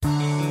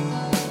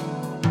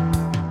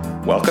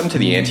Welcome to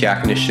the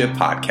Antioch Initiative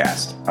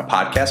podcast, a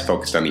podcast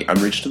focused on the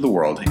unreached of the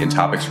world and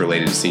topics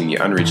related to seeing the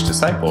unreached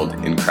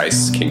discipled in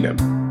Christ's kingdom.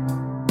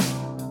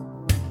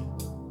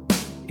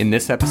 In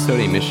this episode,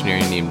 a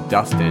missionary named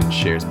Dustin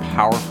shares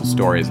powerful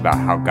stories about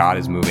how God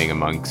is moving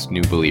amongst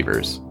new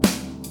believers.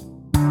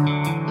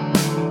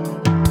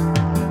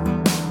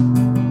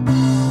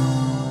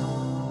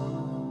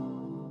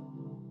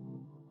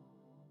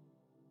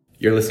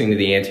 You're listening to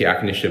the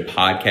Antioch Initiative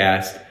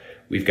podcast.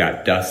 We've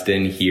got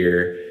Dustin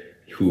here,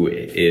 who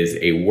is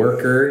a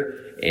worker,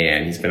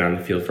 and he's been on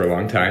the field for a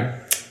long time.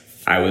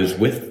 I was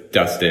with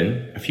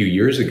Dustin a few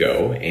years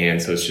ago, and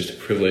so it's just a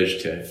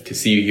privilege to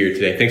see you here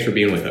today. Thanks for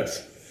being with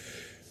us.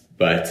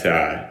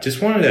 But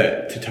just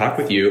wanted to talk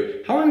with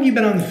you. How long have you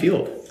been on the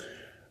field?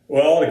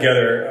 Well,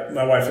 altogether,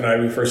 my wife and I,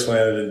 we first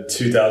landed in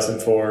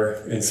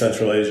 2004 in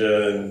Central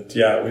Asia, and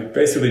yeah, we've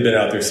basically been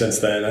out there since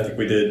then. I think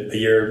we did a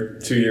year,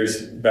 2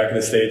 years back in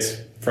the States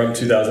from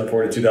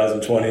 2004 to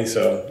 2020,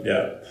 so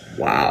yeah.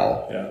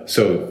 Wow. Yeah.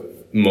 So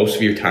most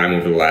of your time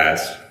over the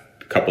last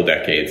couple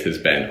decades has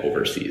been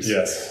overseas.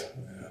 Yes.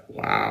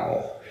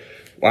 Wow.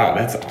 Wow,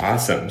 that's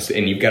awesome.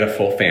 And you've got a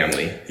full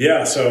family.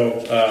 Yeah, so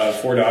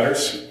 4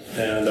 daughters,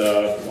 and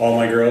all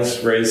my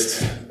girls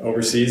raised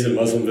overseas in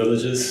Muslim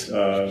villages.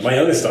 My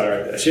youngest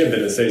daughter, she hadn't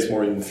been in the States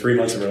more than 3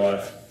 months of her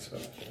life. So.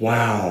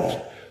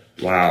 Wow.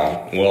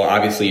 Well,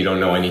 obviously you don't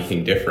know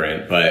anything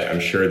different, but I'm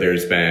sure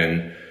there's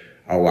been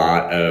a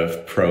lot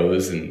of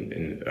pros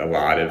and a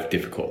lot of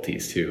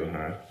difficulties too,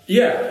 huh?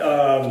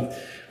 Yeah.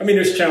 I mean,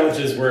 there's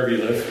challenges wherever you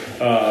live.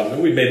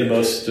 And we've made the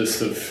most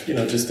just of,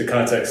 just the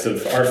context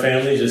of our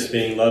family, just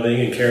being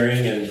loving and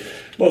caring. And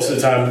most of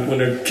the time when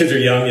their kids are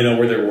young,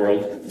 we're their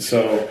world.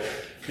 So,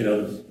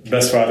 the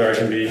best father I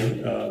can be,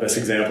 best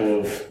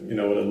example of,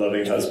 what a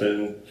loving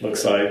husband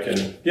looks like.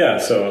 And yeah,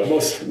 so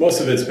most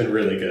of it's been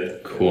really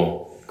good.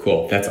 Cool.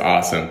 That's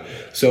awesome.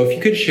 So if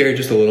you could share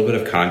just a little bit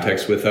of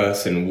context with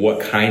us, and what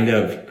kind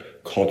of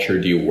culture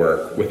do you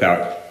work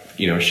without,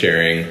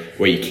 sharing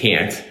what you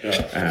can't?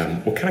 Yeah.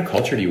 What kind of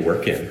culture do you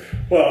work in?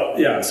 Well,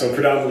 yeah, so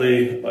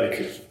predominantly,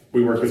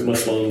 we work with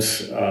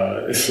Muslims,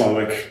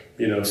 Islamic,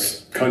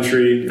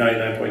 country,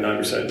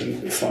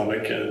 99.9%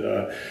 Islamic. And,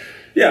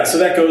 so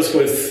that goes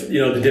with,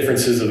 the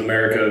differences of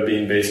America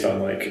being based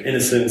on,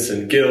 innocence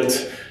and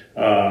guilt.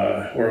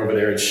 Or over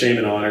there, it's shame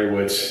and honor,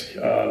 which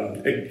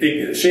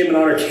shame and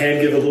honor can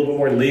give a little bit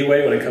more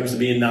leeway when it comes to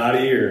being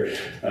naughty or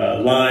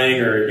lying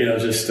or,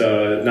 just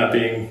not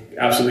being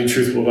absolutely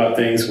truthful about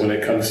things when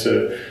it comes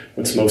to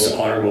what's most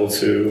honorable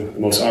to the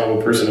most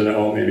honorable person in the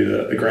home, maybe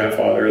the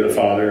grandfather or the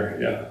father.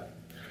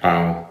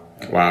 Yeah.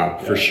 Wow.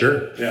 For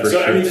sure. Yeah. For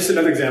sure. I mean, just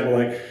another example,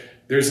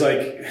 there's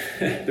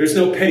there's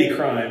no petty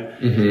crime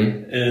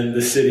in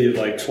the city of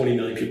 20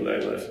 million people that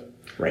I live.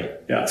 Right.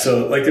 Yeah.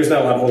 So there's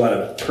not a whole lot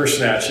of purse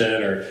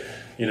snatching or,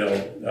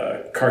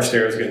 car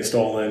stereos getting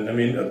stolen. I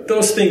mean,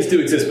 those things do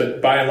exist,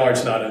 but by and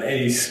large, not on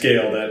any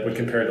scale that would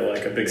compare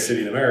to a big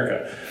city in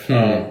America.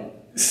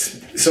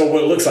 So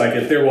what it looks like,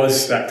 if there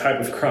was that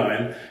type of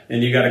crime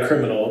and you got a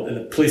criminal and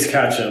the police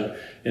catch him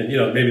and,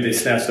 maybe they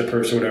snatch the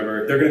purse or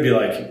whatever, they're going to be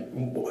like,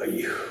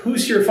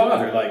 who's your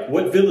father?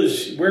 What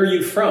village, where are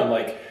you from?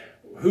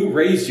 Who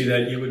raised you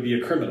that you would be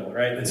a criminal,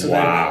 right? And so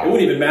then it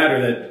wouldn't even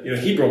matter that,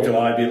 he broke the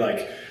law. It'd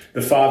be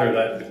the father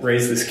that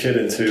raised this kid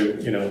into,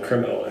 a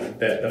criminal, and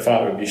that the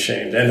father would be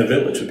shamed and the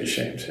village would be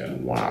shamed. Yeah.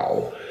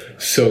 Wow.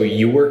 So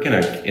you work in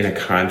a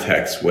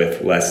context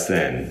with less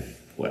than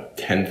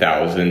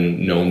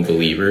 10,000 known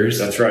believers?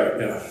 That's right.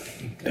 Yeah.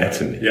 That's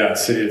amazing. Yeah.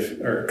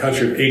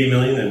 Country of 80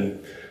 million and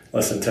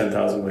less than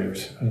 10,000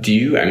 believers.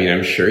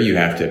 I'm sure you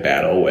have to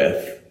battle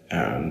with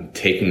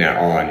taking that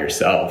all on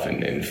yourself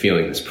and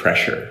feeling this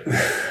pressure.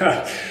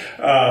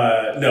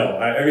 No,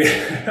 I mean,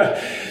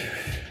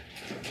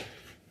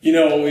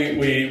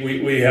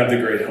 we have the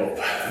great hope,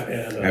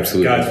 and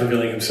Absolutely. God's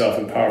revealing Himself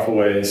in powerful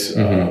ways.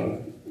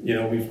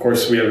 Of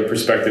course, we have a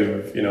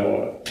perspective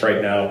of,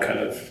 right now kind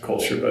of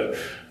culture, but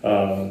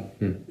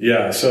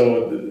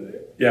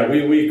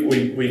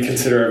we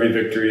consider every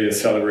victory a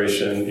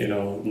celebration,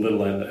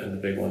 little and the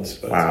big ones.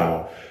 But,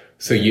 wow.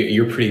 So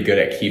you're pretty good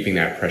at keeping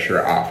that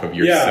pressure off of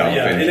yourself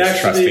and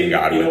just actually, trusting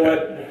God with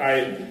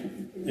it.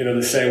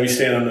 The saying, we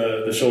stand on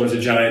the shoulders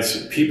of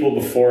giants. People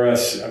before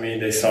us,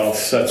 they saw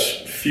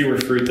such fewer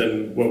fruit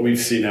than what we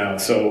see now.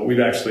 So we've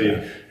actually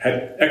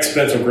had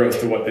exponential growth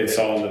to what they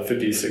saw in the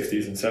 50s,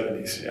 60s, and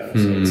 70s. Yeah.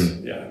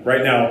 So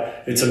right now,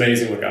 it's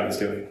amazing what God is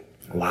doing.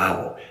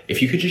 Wow.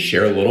 If you could just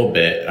share a little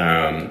bit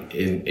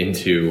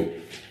into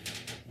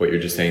what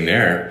you're just saying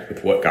there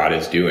with what God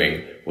is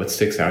doing, what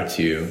sticks out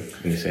to you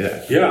when you say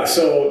that? Yeah.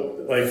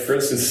 So for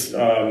instance,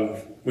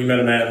 we met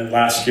a man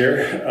last year,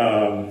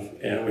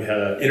 and we had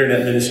an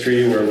internet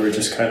ministry where we're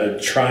just kind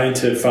of trying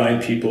to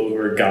find people who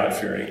are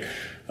God-fearing,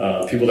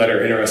 people that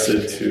are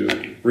interested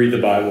to read the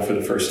Bible for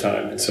the first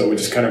time. And so we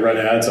just kind of run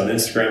ads on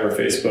Instagram or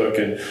Facebook,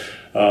 and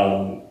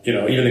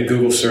even in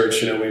Google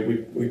search,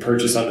 we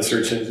purchase on the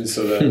search engine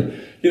so that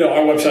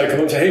our website comes up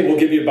and say, hey, we'll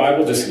give you a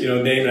Bible, just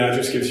name and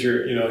address, gives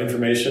your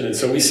information. And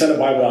so we sent a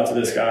Bible out to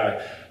this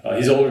guy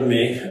He's older than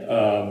me.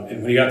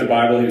 And when he got the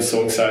Bible, he was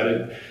so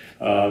excited.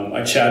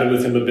 I chatted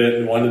with him a bit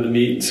and wanted to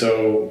meet.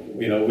 So,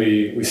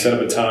 we set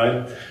up a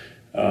time.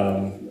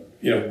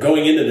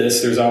 Going into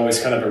this, there's always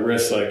kind of a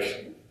risk,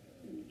 like,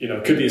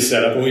 it could be a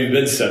setup, and we've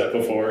been set up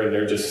before, and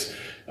they're just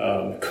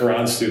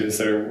Quran students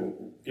that are,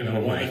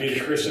 wanting to meet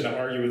a Christian to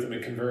argue with them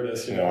and convert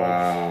us.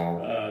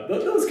 Wow.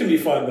 Those can be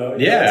fun, though.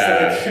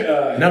 Yeah. It's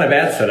like, not a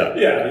bad setup.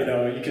 Yeah, you're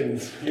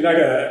not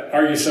going to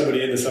argue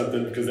somebody into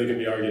something because they can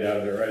be argued out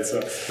of it, right? So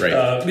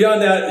right.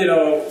 Beyond that,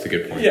 That's a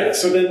good point. Yeah,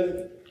 so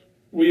then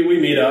we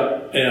meet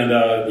up, and,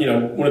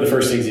 one of the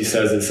first things he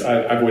says is,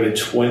 I've waited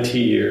 20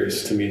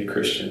 years to meet a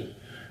Christian.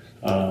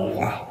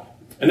 Wow.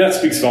 And that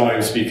speaks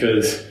volumes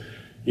because,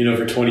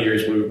 for 20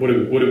 years, what have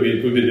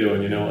we been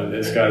doing, and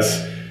this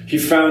guy's, he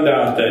found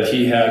out that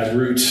he had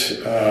roots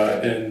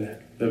in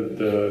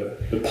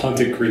the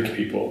Pontic Greek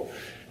people.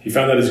 He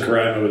found out his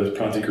grandmother was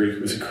Pontic Greek,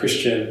 was a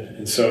Christian,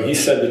 and so he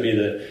said to me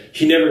that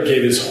he never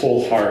gave his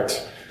whole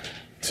heart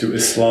to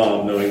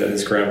Islam, knowing that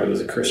his grandmother was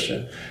a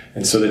Christian.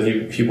 And so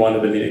then he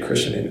wanted to meet a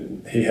Christian,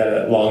 and he had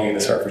a longing in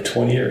his heart for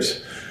 20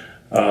 years.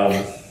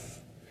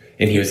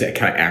 And he was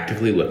kind of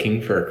actively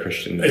looking for a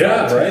Christian.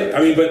 Yeah, right. I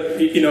mean, but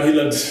he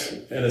lived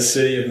in a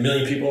city of 1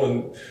 million people,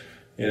 and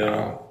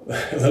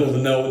little to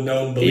no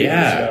known believers.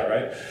 Yeah,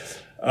 right.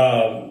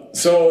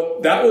 So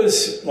that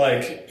was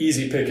like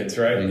easy pickings,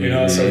 right?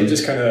 Mm-hmm. So he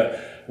just kind of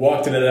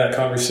walked into that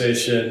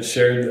conversation,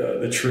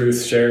 shared the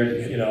truth,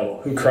 shared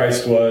who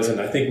Christ was,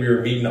 and I think we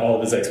were meeting all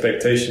of his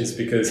expectations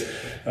because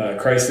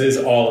Christ is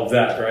all of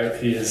that, right?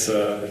 He is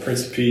the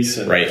Prince of Peace,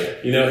 and right.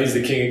 He's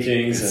the King of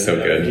Kings, and so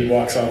good. He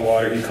walks on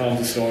water, he calms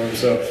the storm.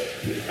 So,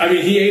 I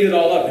mean, he ate it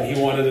all up, and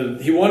he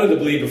wanted to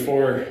believe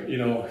before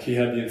he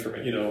had the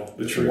information,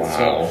 the truth.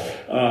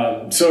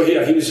 Wow. So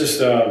he was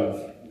just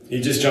he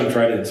just jumped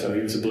right in. So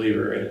he was a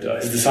believer, and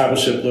his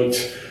discipleship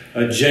looked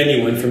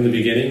genuine from the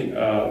beginning.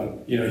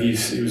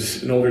 He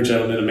was an older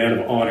gentleman, a man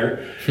of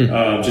honor.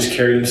 Just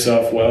carried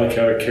himself well.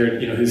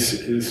 Carried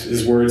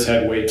his words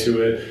had weight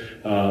to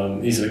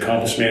it. He's an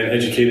accomplished man,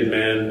 educated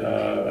man,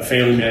 a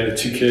family man with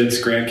 2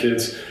 kids,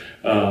 grandkids.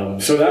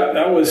 So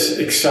that was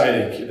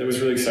exciting. That was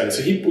really exciting.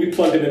 So we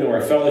plugged him into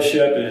our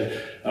fellowship,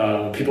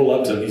 and people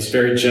loved him. He's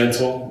very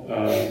gentle,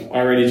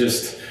 already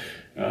just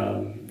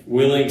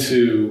willing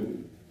to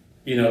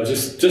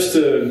just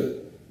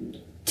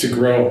to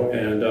grow,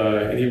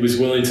 and he was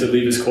willing to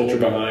leave his culture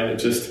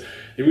behind.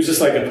 It was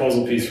just like a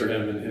puzzle piece for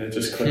him, and it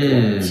just clicked for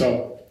him.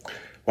 So,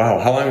 wow,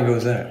 how long ago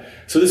was that?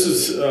 So this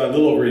was a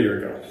little over a year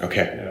ago.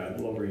 Okay. Yeah, a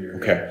little over a year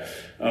ago. Okay.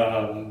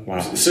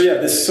 Wow.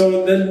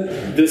 So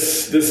then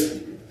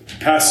this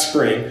past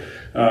spring,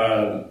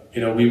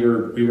 we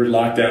were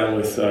locked down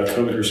with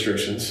COVID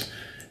restrictions,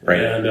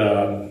 right?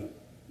 And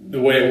the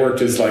way it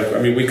worked is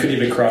we couldn't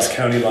even cross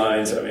county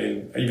lines. I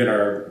mean,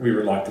 we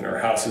were locked in our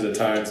houses at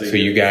times. So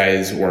you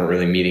guys weren't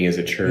really meeting as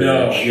a church?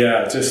 No,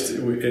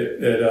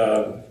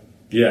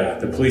 yeah,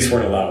 the police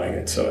weren't allowing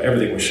it, so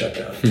everything was shut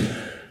down.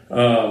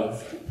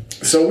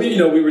 So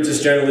we were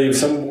just generally,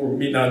 some were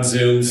meeting on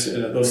Zooms,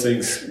 and those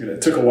things,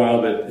 it took a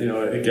while, but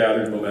it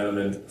gathered momentum,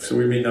 and so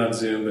we were meeting on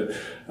Zoom. But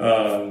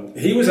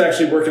he was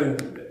actually working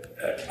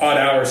odd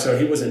hours, so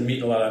he wasn't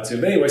meeting a lot on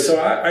Zoom. Anyway,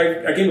 so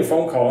I gave him a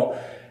phone call.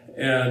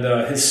 And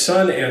his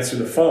son answered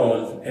the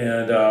phone,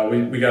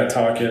 and we got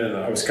talking, and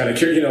I was kind of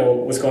curious,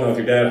 what's going on with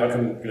your dad? How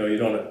come,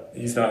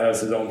 he's not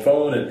has his own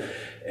phone?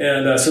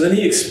 And so then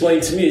he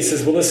explained to me, he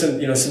says, well,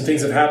 listen, some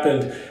things have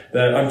happened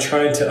that I'm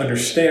trying to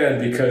understand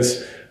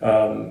because,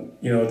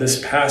 this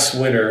past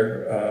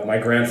winter, my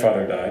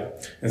grandfather died.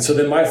 And so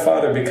then my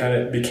father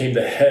became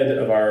the head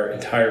of our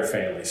entire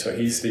family. So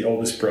he's the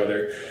oldest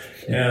brother.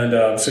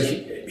 And so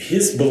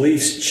his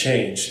beliefs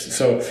changed.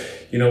 So,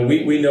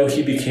 we know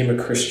he became a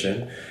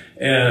Christian.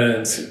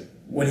 And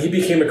when he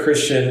became a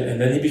Christian, and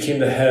then he became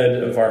the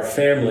head of our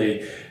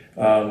family,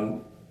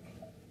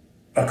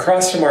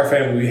 across from our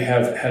family, we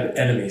have had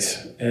enemies.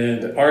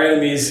 And our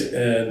enemies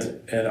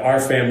and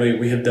our family,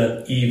 we have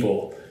done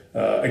evil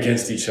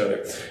against each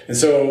other. And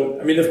so,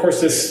 of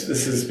course, this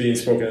is being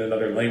spoken in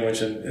another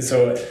language. And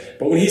so,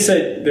 but when he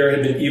said there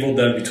had been evil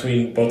done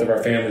between both of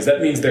our families,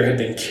 that means there had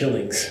been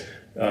killings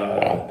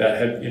that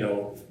had,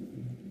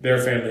 their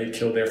family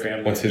killed their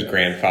family. Once his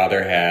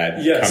grandfather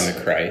had come to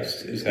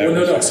Christ? Is that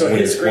no. So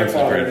his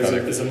grandfather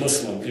is a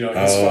Muslim.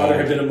 His father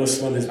had been a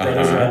Muslim. His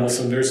brothers are all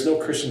Muslim. There's no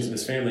Christians in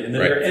his family. And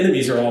then their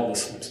enemies are all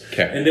Muslims.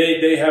 Okay. And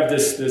they have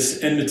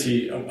this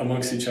enmity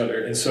amongst each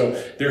other. And so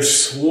they're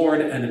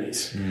sworn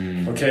enemies.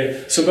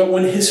 Okay? So, but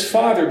when his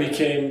father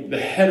became the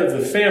head of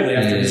the family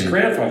after his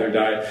grandfather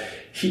died,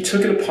 he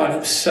took it upon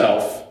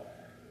himself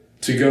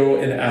to go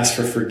and ask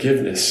for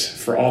forgiveness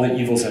for all the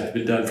evils that had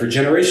been done for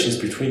generations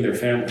between their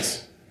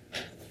families.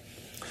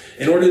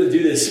 In order to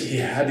do this, he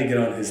had to get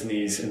on his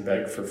knees and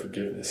beg for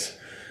forgiveness.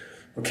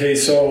 Okay,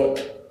 so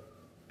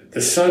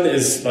the son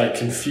is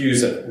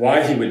confused at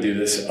why he would do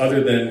this,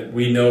 other than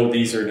we know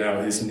these are now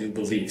his new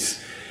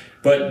beliefs.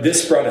 But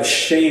this brought a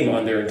shame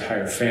on their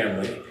entire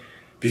family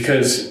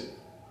because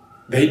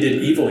they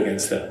did evil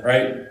against them,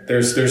 right?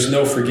 There's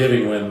no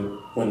forgiving when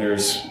when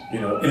there's,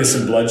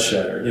 innocent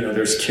bloodshed, or,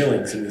 there's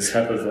killings and this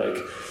type of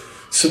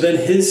so then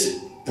his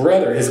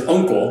brother, his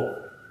uncle,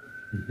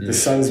 the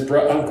son's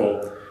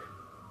uncle,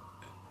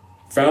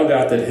 found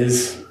out that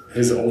his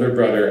older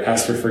brother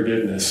asked for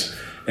forgiveness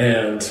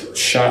and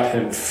shot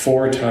him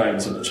 4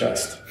 times in the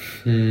chest.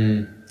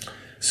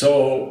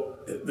 So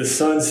the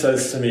son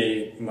says to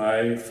me,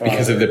 my father...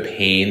 Because of the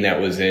pain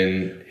that was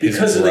in his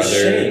because brother. of the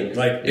shame.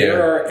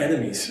 There are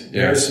enemies.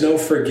 There's no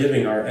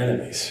forgiving our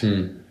enemies.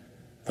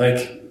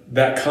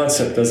 That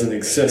concept doesn't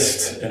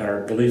exist in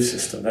our belief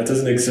system. That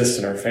doesn't exist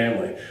in our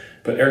family.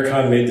 But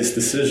Erkan made this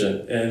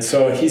decision. And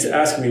so he's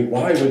asking me,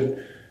 why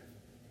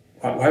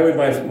would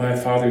my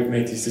father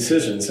make these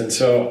decisions? And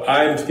so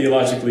I'm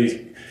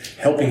theologically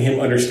helping him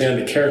understand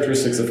the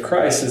characteristics of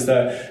Christ, is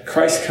that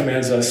Christ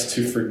commands us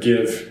to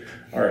forgive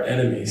our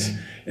enemies.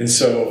 And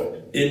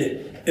so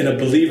in a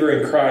believer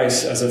in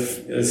Christ, as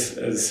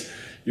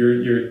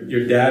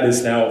your dad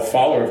is now a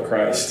follower of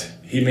Christ,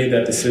 he made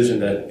that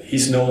decision that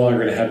he's no longer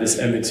going to have this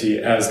enmity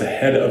as the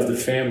head of the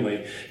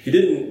family. He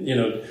didn't,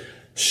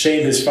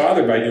 shame his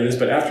father by doing this,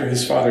 but after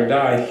his father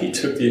died, he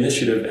took the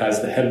initiative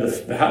as the head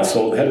of the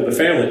household, head of the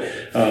family.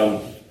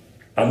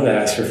 I'm going to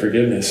ask for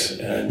forgiveness,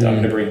 and I'm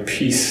going to bring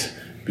peace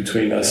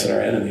between us and our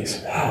enemies.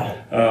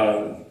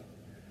 Wow.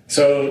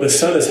 So the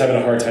son is having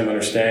a hard time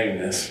understanding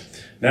this.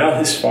 Now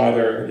his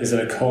father is in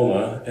a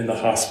coma in the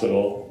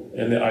hospital,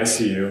 in the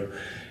ICU,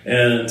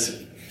 and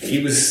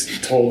he was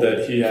told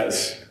that he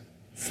has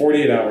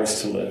 48 hours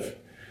to live.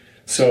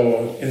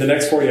 So in the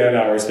next 48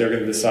 hours, they're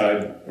going to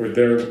decide,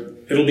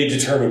 it'll be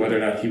determined whether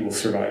or not he will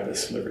survive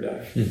this, live or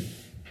die.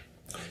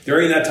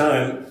 During that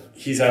time,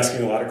 he's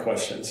asking a lot of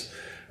questions.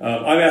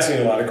 I'm asking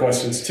a lot of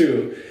questions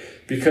too,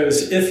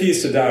 because if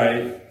he's to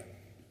die,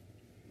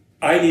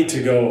 I need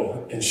to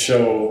go and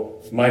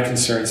show my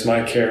concerns,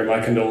 my care,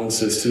 my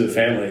condolences to the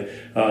family.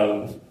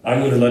 I'm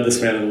going to lead this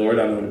man to the Lord.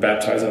 I'm going to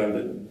baptize him.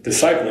 I'm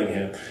discipling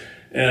him.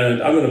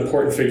 And I'm an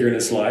important figure in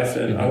his life,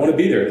 and I want to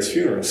be there at his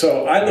funeral.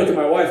 So I look at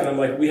my wife, and I'm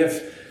like, we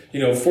have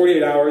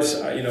 48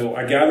 hours.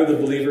 I gather the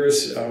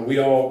believers. We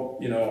all,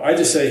 I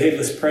just say, hey,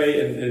 let's pray.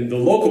 And the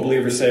local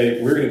believers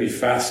say, we're going to be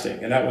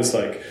fasting. And that was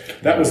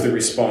the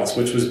response,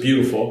 which was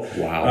beautiful.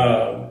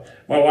 Wow.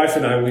 My wife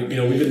and I, we've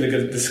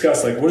been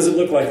discuss, what does it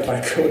look like if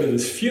I go to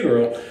this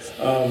funeral?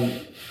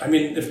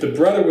 If the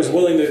brother was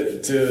willing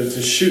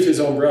to shoot his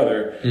own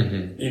brother,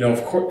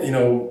 of course,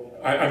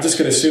 I'm just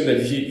going to assume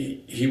that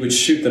he would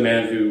shoot the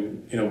man who,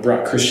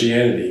 brought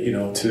Christianity,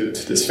 to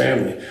this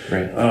family.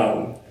 Right.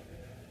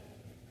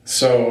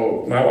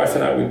 So my wife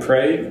and I, we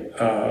prayed,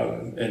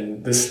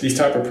 and these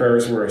type of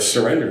prayers were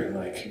surrendering,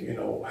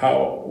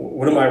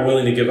 what am I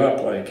willing to give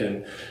up?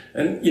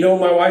 And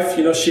my wife,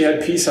 she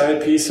had peace, I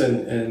had peace,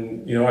 and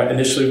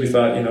initially we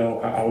thought,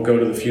 I'll go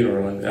to the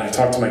funeral, and I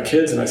talked to my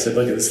kids, and I said,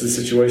 look, this is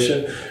the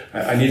situation.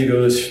 I need to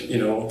go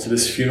to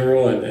this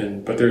funeral,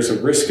 but there's a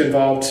risk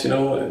involved,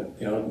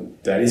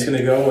 and Daddy's going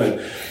to go, and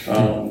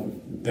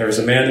there's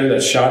a man there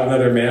that shot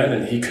another man,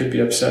 and he could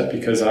be upset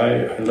because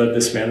I led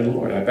this man to the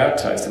Lord. I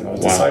baptized him. I was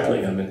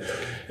discipling him, and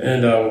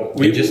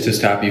just to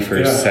stop you for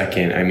a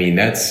second,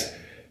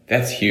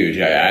 that's huge.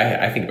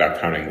 I think about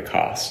counting the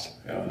cost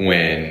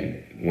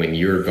when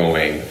you're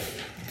going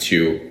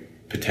to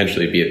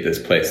potentially be at this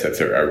place that's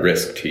a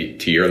risk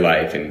to your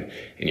life and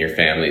your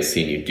family,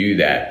 seeing you do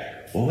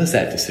that. What was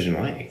that decision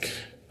like?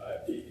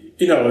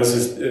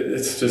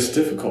 It's just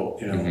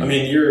difficult.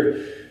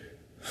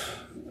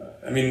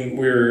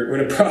 We're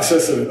in a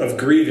process of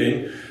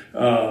grieving.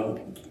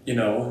 We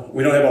don't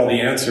have all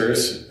the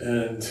answers,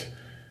 and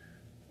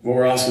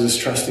we're also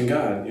just trusting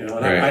God. And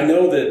right. I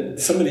know that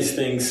some of these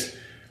things,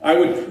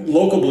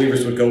 local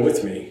believers would go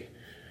with me,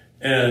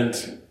 and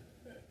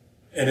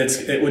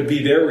it would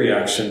be their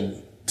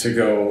reaction to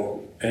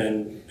go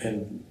and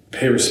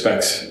pay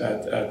respects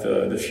at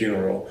the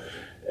funeral.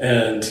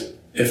 And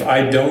if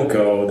I don't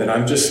go, then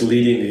I'm just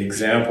leading the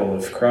example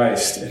of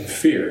Christ in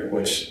fear,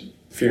 which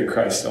fear and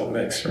Christ don't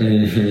mix,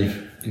 right?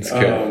 That's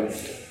good.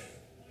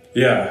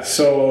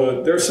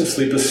 So there were some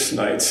sleepless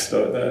nights.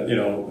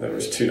 There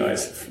was 2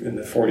 nights in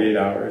the 48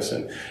 hours,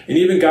 and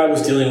even God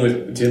was dealing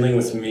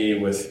with me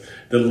with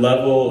the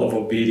level of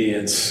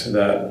obedience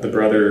that the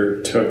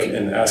brother took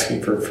in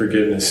asking for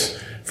forgiveness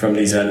from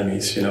these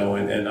enemies.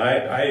 And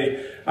I've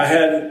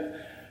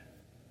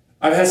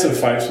had some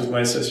fights with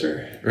my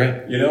sister,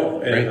 right?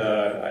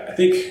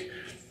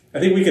 I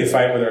think we can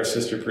fight with our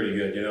sister pretty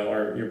good,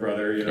 your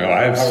brother.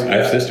 I have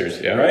sisters,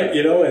 yeah. Right,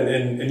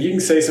 and you can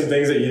say some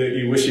things that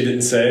you wish you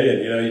didn't say,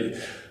 and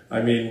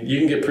you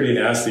can get pretty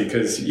nasty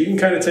because you can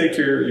kind of take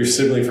your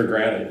sibling for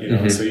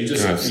granted, So you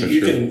just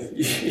you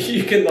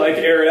can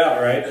air it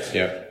out, right?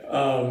 Yeah.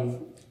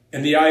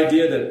 And the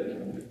idea that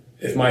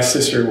if my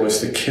sister was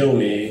to kill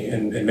me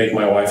and make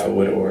my wife a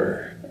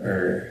widower,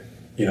 or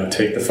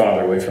take the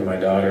father away from my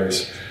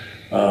daughters,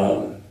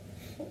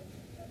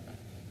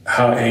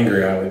 how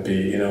angry I would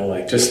be,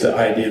 just the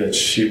idea that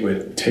she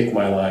would take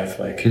my life,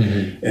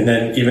 and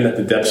then even at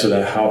the depths of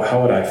that,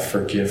 how would I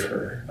forgive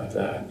her of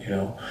that,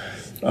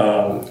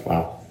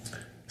 Wow.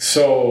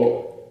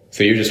 So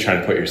So you're just trying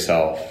to put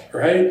yourself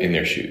right in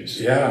their shoes.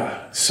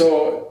 Yeah.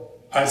 So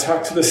I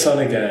talked to the son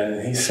again,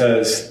 and he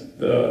says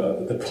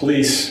the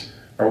police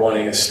are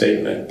wanting a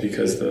statement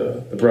because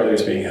the brother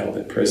is being held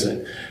in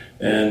prison.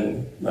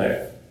 And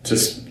I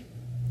just,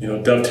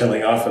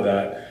 dovetailing off of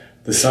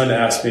that, the son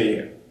asked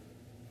me,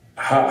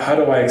 how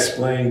do I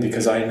explain?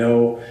 Because I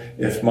know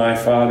if my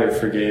father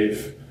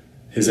forgave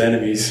his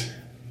enemies,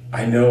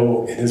 I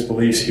know in his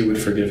beliefs he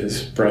would forgive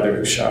his brother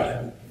who shot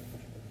him.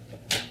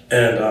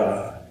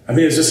 And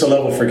it's just a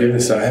level of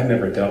forgiveness that I had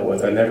never dealt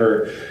with. I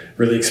never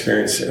really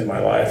experienced it in my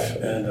life.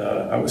 And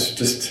I was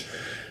just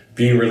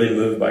being really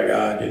moved by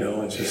God,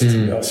 and just,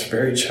 I was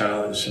very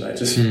challenged. And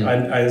this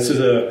is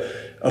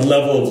a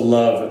level of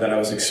love that I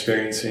was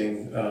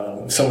experiencing,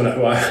 someone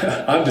who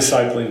I'm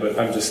discipling, but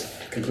I'm just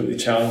completely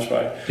challenged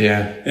by.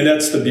 Yeah. And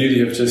that's the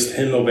beauty of just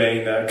him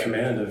obeying that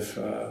command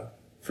of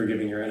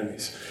forgiving your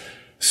enemies.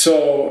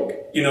 So,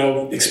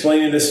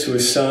 explaining this to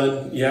his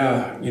son,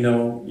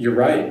 you're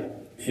right.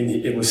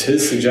 It was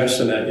his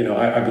suggestion that,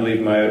 I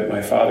believe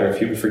my father, if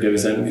he would forgive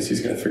his enemies,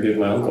 he's going to forgive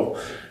my uncle.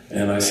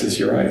 And I says,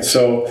 you're right.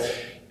 So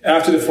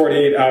after the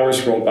 48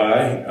 hours rolled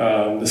by,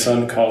 the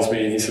son calls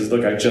me and he says,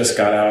 look, I just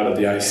got out of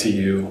the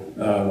ICU.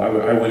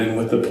 I went in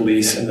with the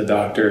police and the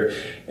doctor,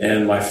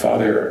 and my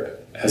father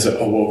has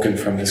awoken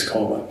from his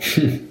coma.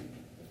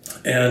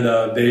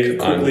 And they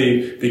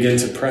quickly begin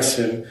to press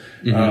him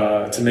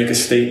to make a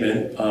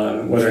statement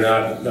on whether or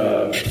not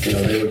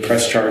they would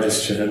press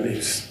charges to him.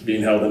 He's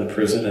being held in the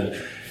prison,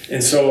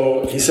 and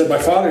so he said, my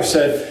father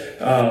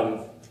said,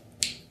 I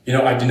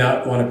do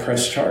not want to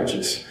press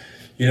charges.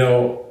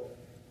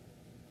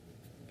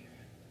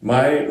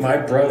 My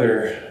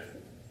brother,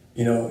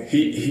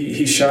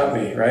 he shot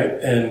me, right,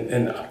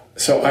 and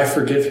so I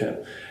forgive him.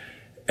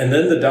 And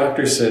then the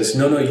doctor says,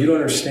 no, you don't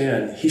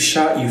understand. He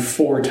shot you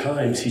 4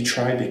 times. He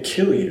tried to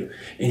kill you.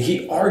 And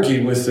he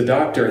argued with the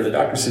doctor. And the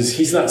doctor says,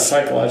 he's not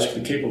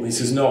psychologically capable. He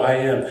says, no, I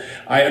am.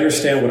 I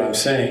understand what I'm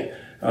saying.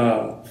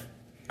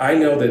 I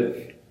know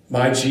that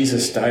my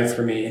Jesus died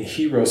for me and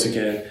he rose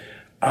again.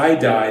 I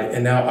died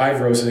and now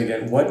I've risen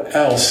again. What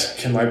else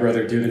can my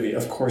brother do to me?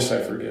 Of course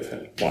I forgive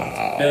him.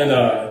 Wow. And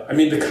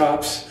the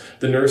cops,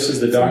 the nurses,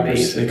 the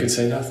doctors, they could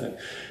say nothing.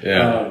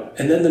 Yeah.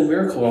 And then the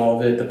miracle of all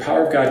of it, the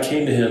power of God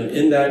came to him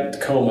in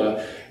that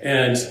coma,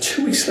 and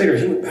 2 weeks later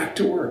he went back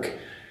to work.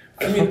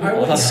 I went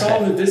and saw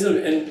him and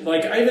visited him, and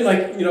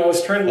I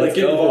was trying to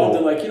get involved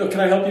and can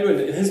I help you? And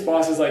his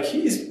boss is like,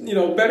 he's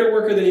better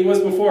worker than he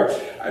was before.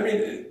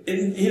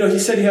 He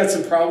said he had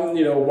some problem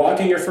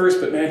walking at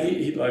first, but man,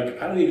 he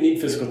I don't even need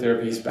physical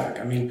therapy. He's back.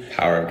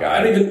 Power of God.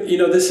 I don't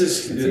even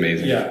it's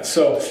amazing. Yeah.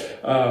 So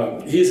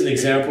he is an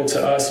example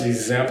to us. He's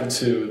an example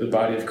to the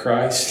body of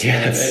Christ.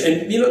 Yes.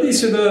 And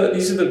these are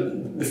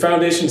the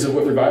foundations of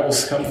what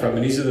revivals come from,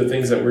 and these are the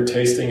things that we're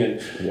tasting, and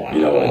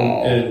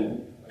and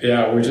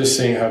yeah, we're just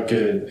seeing how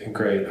good and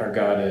great our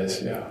God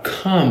is. Yeah.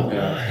 Come on.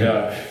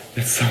 Yeah.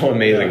 It's so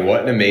amazing. Yeah.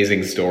 What an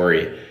amazing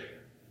story.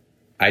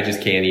 I just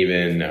can't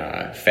even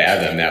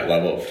fathom that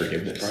level of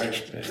forgiveness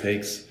it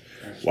takes.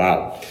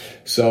 Wow.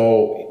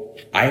 So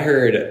I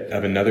heard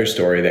of another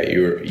story that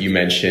you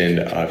mentioned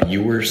of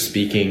you were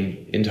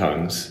speaking in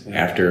tongues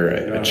after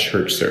a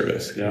church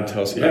service. Can you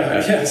tell us about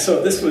that? Yeah.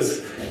 So this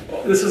was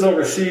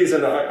overseas,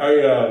 and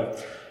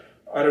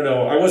I don't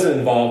know. I wasn't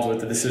involved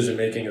with the decision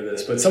making of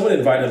this, but someone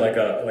invited like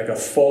a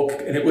folk,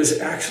 and it was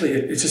actually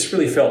it just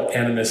really felt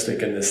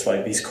animistic in this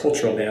these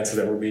cultural dances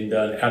that were being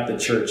done at the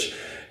church.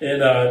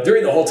 And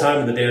during the whole time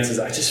of the dances,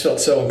 I just felt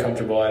so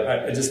uncomfortable.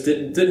 I just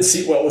didn't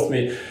sit well with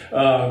me.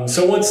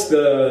 So once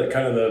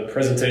the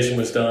presentation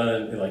was done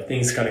and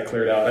things kind of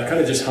cleared out, I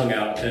kind of just hung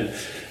out. And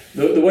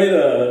the way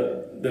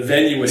the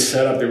venue was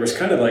set up, there was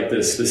kind of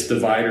this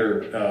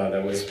divider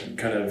that was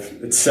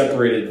it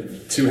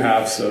separated 2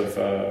 halves of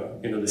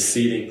the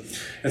seating.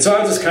 And so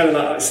I just kind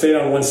of stayed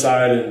on one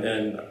side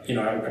and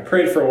I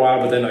prayed for a while,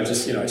 but then I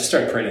just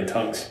started praying in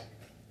tongues.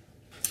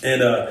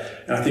 And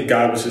I think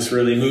God was just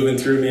really moving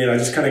through me, and I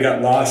just kind of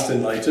got lost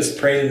in just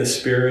praying in the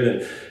Spirit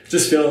and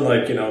just feeling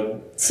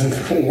some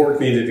work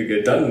needed to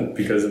get done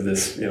because of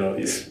this,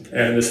 these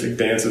animistic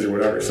dances or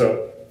whatever.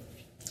 So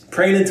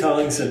praying in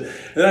tongues, and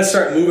then I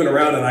start moving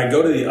around, and I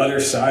go to the other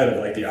side of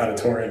the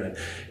auditorium,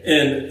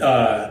 and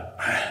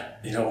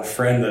a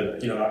friend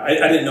that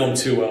I didn't know him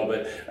too well,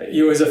 but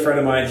he was a friend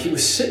of mine. He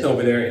was sitting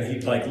over there, and he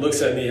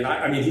looks at me,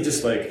 and he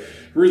just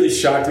really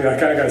shocked me. I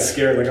kind of got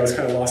scared, I was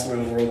kind of lost in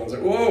my own world. I was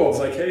like, whoa! I was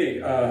like,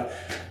 hey,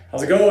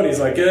 how's it going? He's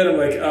like, good. I'm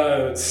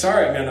like,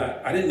 sorry, man,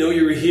 I didn't know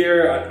you were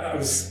here. I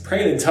was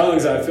praying in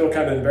tongues. I feel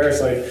kind of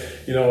embarrassed.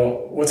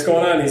 What's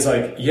going on? He's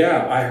like,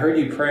 yeah, I heard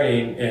you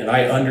praying, and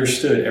I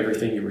understood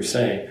everything you were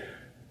saying.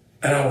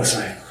 And I was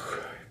like,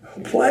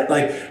 what?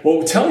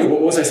 Well, tell me,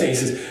 what was I saying? He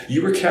says,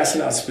 you were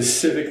casting out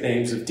specific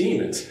names of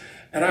demons.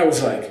 And I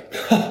was like,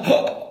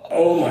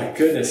 oh my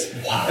goodness.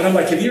 Wow. And I'm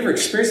like, have you ever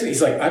experienced it?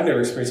 He's like, I've never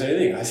experienced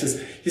anything.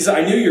 He said,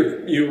 I knew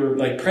you were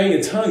praying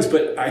in tongues,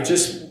 but I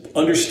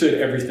understood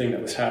everything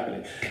that was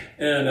happening.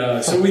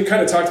 And so we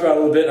kind of talked about it a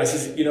little bit. And I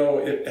says,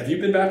 have you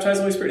been baptized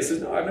in the Holy Spirit? He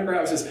says, no, I've never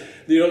have. I says,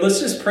 let's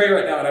just pray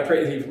right now. And I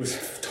prayed, and he was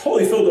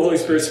totally filled with the Holy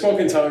Spirit, spoke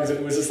in tongues, and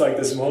it was just like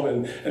this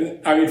moment. And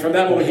I mean, from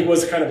that moment, he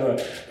was kind of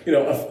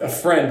a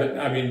friend. But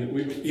I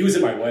mean, he was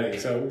at my wedding,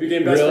 so we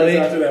became best friends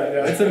after that.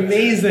 Yeah. That's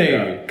amazing.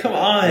 Yeah. Come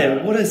on,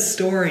 Yeah. what a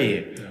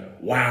story. Yeah.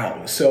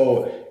 Wow.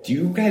 So do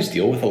you guys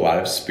deal with a lot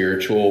of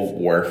spiritual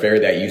warfare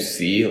that you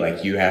see?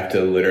 Like you have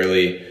to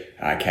literally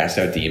cast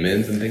out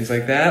demons and things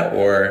like that,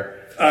 or?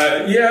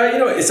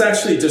 It's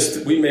actually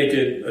just, we make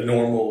it a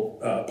normal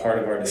part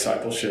of our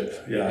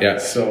discipleship. Yeah.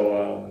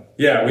 So,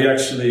 we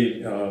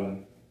actually,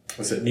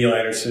 was it Neil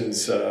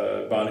Anderson's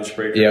Bondage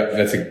Breaker? Yeah,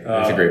 that's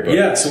a great book.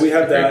 Yeah, so we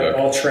have that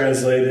all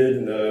translated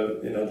in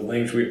the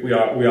language we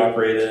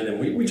operate in, and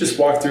we just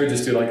walk through,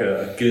 just do like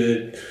a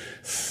good,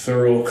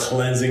 thorough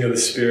cleansing of the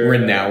spirit,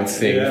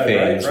 renouncing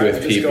things right.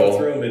 with just people. Go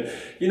through them, and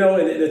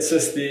it's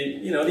just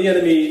the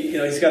enemy.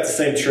 He's got the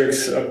same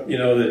tricks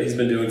that he's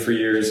been doing for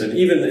years, and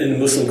even in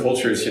Muslim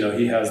cultures,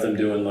 he has them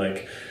doing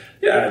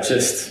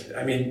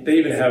they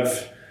even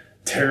have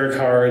tarot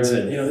cards,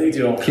 and they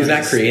do all kinds. He's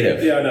not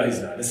creative. Yeah, no, he's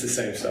not. It's the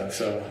same stuff.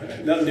 So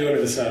nothing new under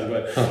the sun.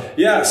 But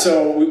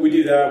so we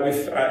do that.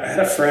 I had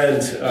a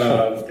friend.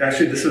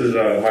 Actually, this was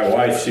my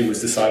wife. She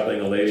was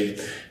discipling a lady,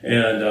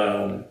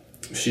 and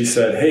she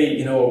said, "Hey,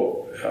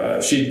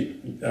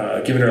 she'd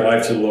given her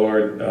life to the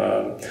Lord."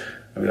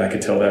 I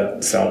could tell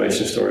that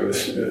salvation story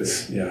was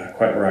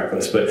quite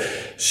miraculous. But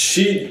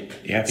she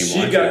got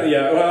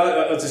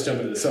I'll just jump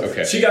into this.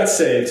 So she got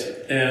saved,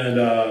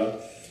 and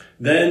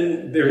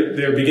then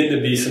there began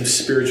to be some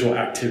spiritual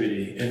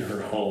activity in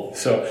her home.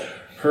 So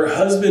her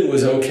husband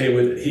was okay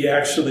with it. He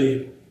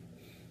actually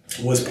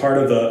was part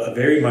of a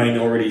very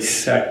minority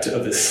sect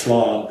of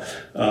Islam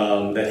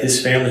that his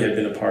family had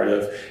been a part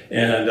of,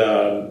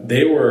 and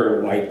they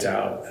were wiped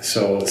out.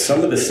 So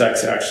some of the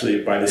sects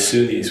actually by the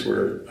Sunnis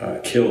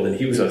were killed, and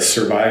he was a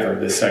survivor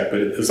of this sect,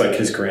 but it was like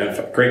his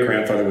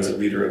great-grandfather was a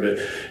leader of it,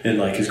 and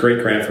like his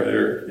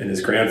great-grandfather and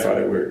his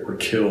grandfather were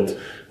killed.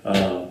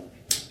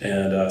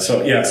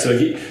 So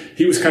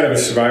he was kind of a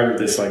survivor of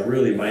this like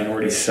really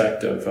minority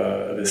sect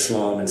of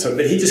Islam,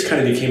 but he just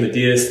kind of became a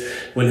deist.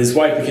 When his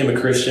wife became a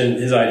Christian,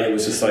 his idea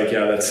was just like,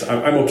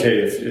 I'm okay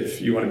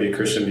if you want to be a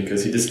Christian,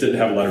 because he just didn't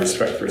have a lot of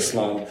respect for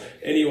Islam,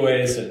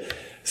 anyways. And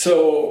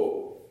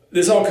so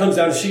this all comes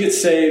down to she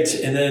gets saved,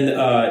 and then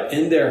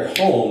in their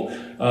home,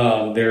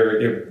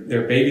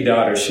 their baby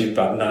daughter, she's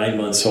about 9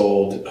 months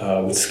old,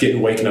 was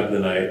waking up in the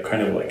night,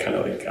 kind of like I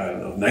don't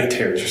know, night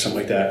terrors or something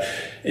like that.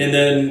 And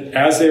then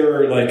as they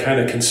were like kind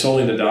of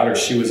consoling the daughter,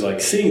 she was like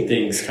seeing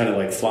things kind of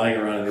like flying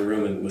around in the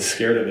room and was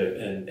scared of it,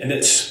 and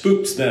it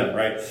spooked them,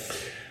 right?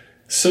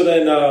 So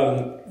then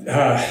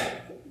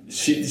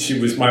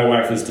my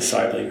wife was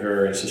discipling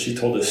her, and so she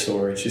told this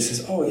story. She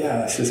says, "Oh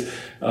yeah," says,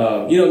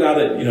 now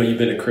that you've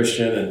been a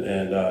Christian,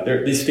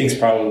 and these things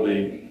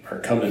probably are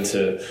coming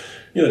to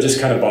just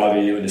kind of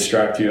bother you and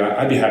distract you.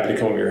 I'd be happy to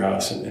come over to your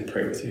house and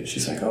pray with you."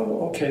 She's like,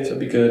 "Oh, okay, so that'd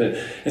be good."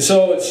 And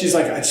so she's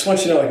like, "I just want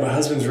you to know, like, my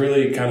husband's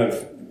really kind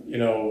of,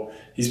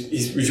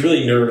 he's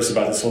really nervous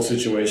about this whole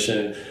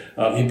situation.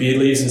 He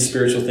believes in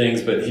spiritual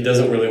things, but he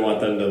doesn't really want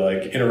them to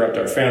like interrupt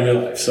our family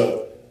life."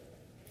 So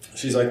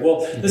she's like, "Well,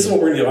 this is what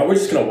we're going to do. We're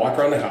just going to walk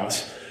around the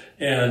house,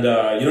 and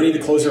you don't need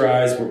to close your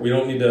eyes. We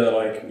don't need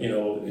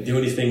to do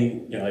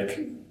anything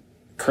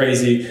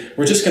crazy.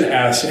 We're just going to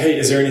ask, hey,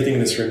 is there anything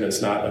in this room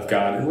that's not of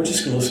God? And we're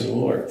just going to listen to the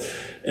Lord."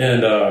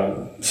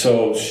 And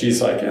so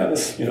she's like, "Yeah,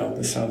 this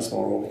sounds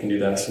normal. We can do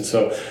this." And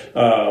so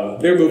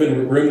they're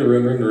moving room to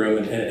room,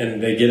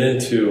 and they get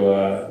into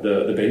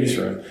the baby's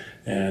room.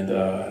 And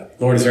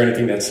 "Lord, is there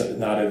anything that's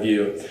not of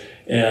you?"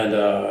 And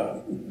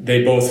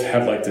they both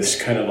have like this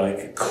kind of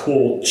like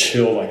cool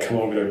chill like come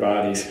over their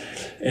bodies.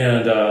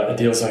 And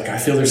Adil's like, "I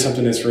feel there's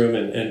something in this room."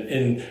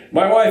 And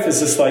my wife is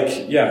just like,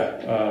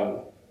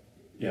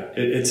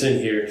 it's in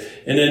here.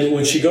 And then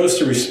when she goes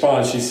to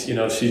respond,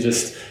 she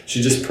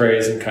just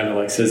prays and kind of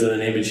like says, "In the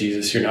name of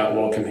Jesus, you're not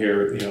welcome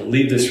here.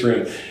 Leave this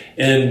room."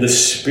 And the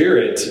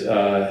Spirit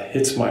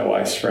hits my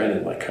wife's friend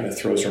and like kind of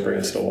throws her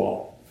against the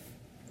wall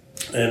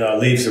and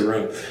leaves the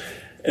room.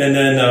 And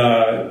then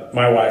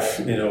my wife,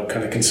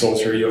 kind of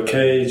consoles her. "Are you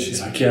okay?" And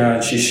she's like, "Yeah."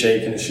 And she's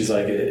shaking, and she's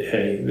like,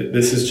 "Hey,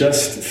 this is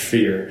just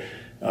fear.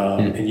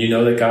 And you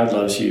know that God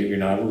loves you. You're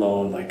not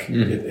alone. Like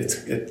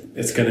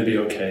it's going to be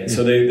okay."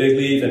 So they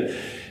leave,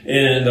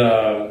 and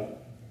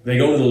they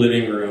go into the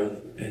living room,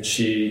 and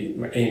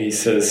Amy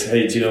says,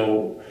 "Hey, do you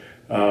know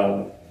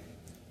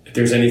if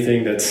there's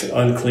anything that's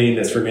unclean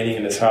that's remaining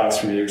in this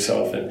house, remove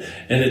yourself?" And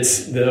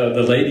it's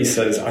the lady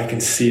says, "I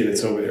can see it.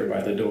 It's over there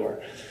by the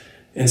door."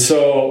 And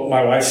so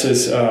my wife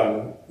says,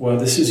 "Well,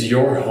 this is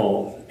your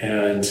home.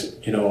 And,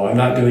 I'm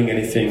not doing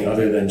anything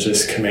other than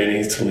just commanding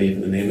it to leave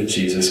in the name of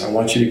Jesus. I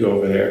want you to go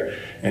over there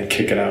and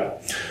kick it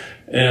out."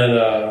 And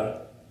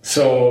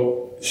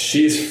so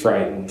she's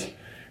frightened.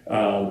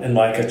 And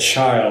like a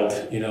child,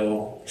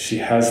 she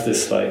has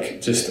this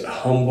like just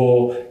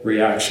humble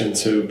reaction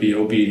to be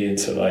obedient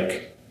to like,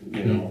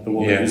 the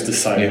woman who's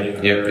discipling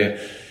her.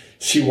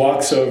 she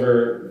walks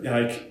over,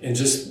 like, and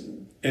just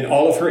in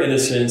all of her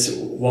innocence,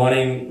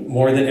 wanting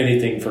more than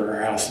anything for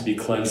her house to be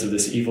cleansed of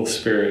this evil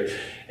spirit.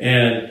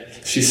 And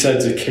she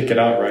said to kick it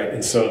out, right?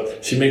 And so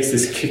she makes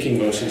this kicking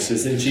motion. She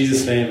says, in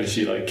Jesus' name, and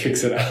she like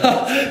kicks it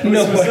out.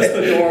 No it was way. just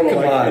the normal,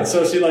 Come like, on. and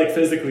so she like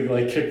physically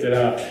like kicked it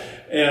out.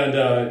 And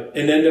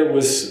then there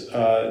was,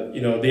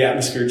 the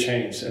atmosphere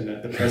changed,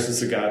 and the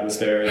presence of God was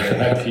there, and they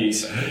had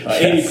peace.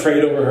 Amy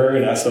prayed over her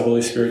and asked the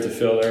Holy Spirit to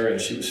fill her,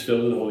 and she was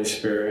filled with the Holy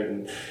Spirit.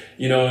 And,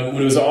 and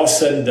when it was all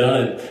said and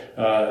done,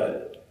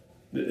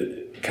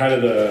 kind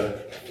of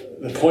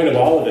the point of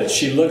all of it,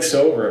 she looks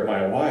over at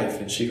my wife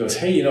and she goes,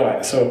 hey,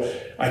 so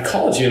I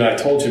called you and I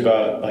told you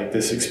about like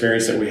this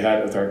experience that we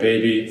had with our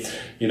baby,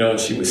 and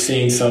she was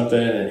seeing something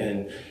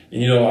and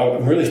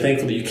I'm really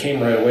thankful that you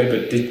came right away,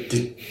 but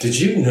did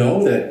you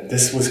know that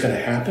this was going to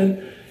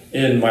happen?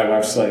 And my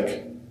wife's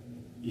like,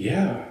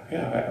 yeah,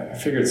 I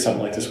figured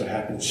something like this would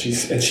happen. She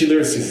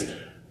literally says,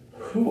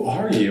 who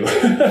are you?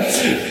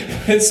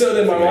 And so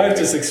then my wife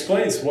just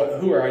explains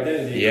who our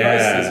identity in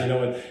Christ is,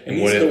 and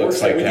these are the works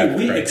that we do.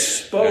 We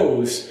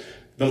expose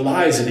the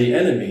lies of the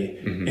enemy,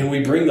 and we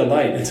bring the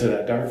light into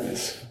that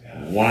darkness.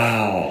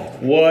 Wow.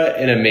 What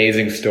an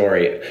amazing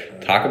story.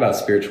 Talk about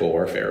spiritual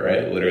warfare,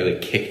 right? Literally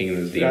kicking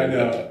the demons. I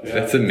know. Out. Yeah.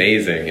 That's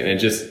amazing. And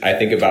I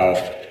think about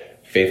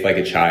faith like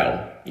a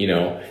child,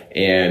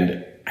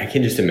 and I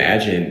can just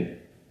imagine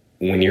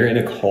when you're in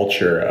a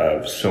culture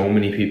of so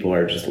many people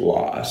are just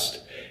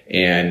lost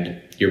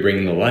and you're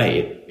bringing the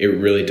light, it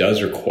really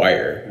does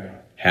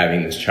require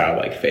having this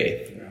childlike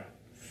faith.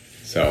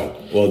 So,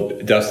 well,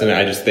 Dustin,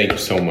 I just thank you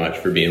so much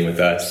for being with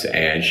us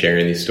and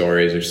sharing these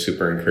stories. They're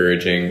super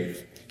encouraging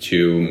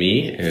to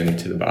me and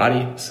to the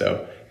body.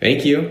 So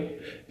thank you,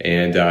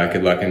 and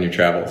good luck on your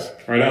travels.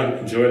 Right on.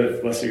 Enjoyed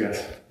it. Bless you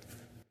guys.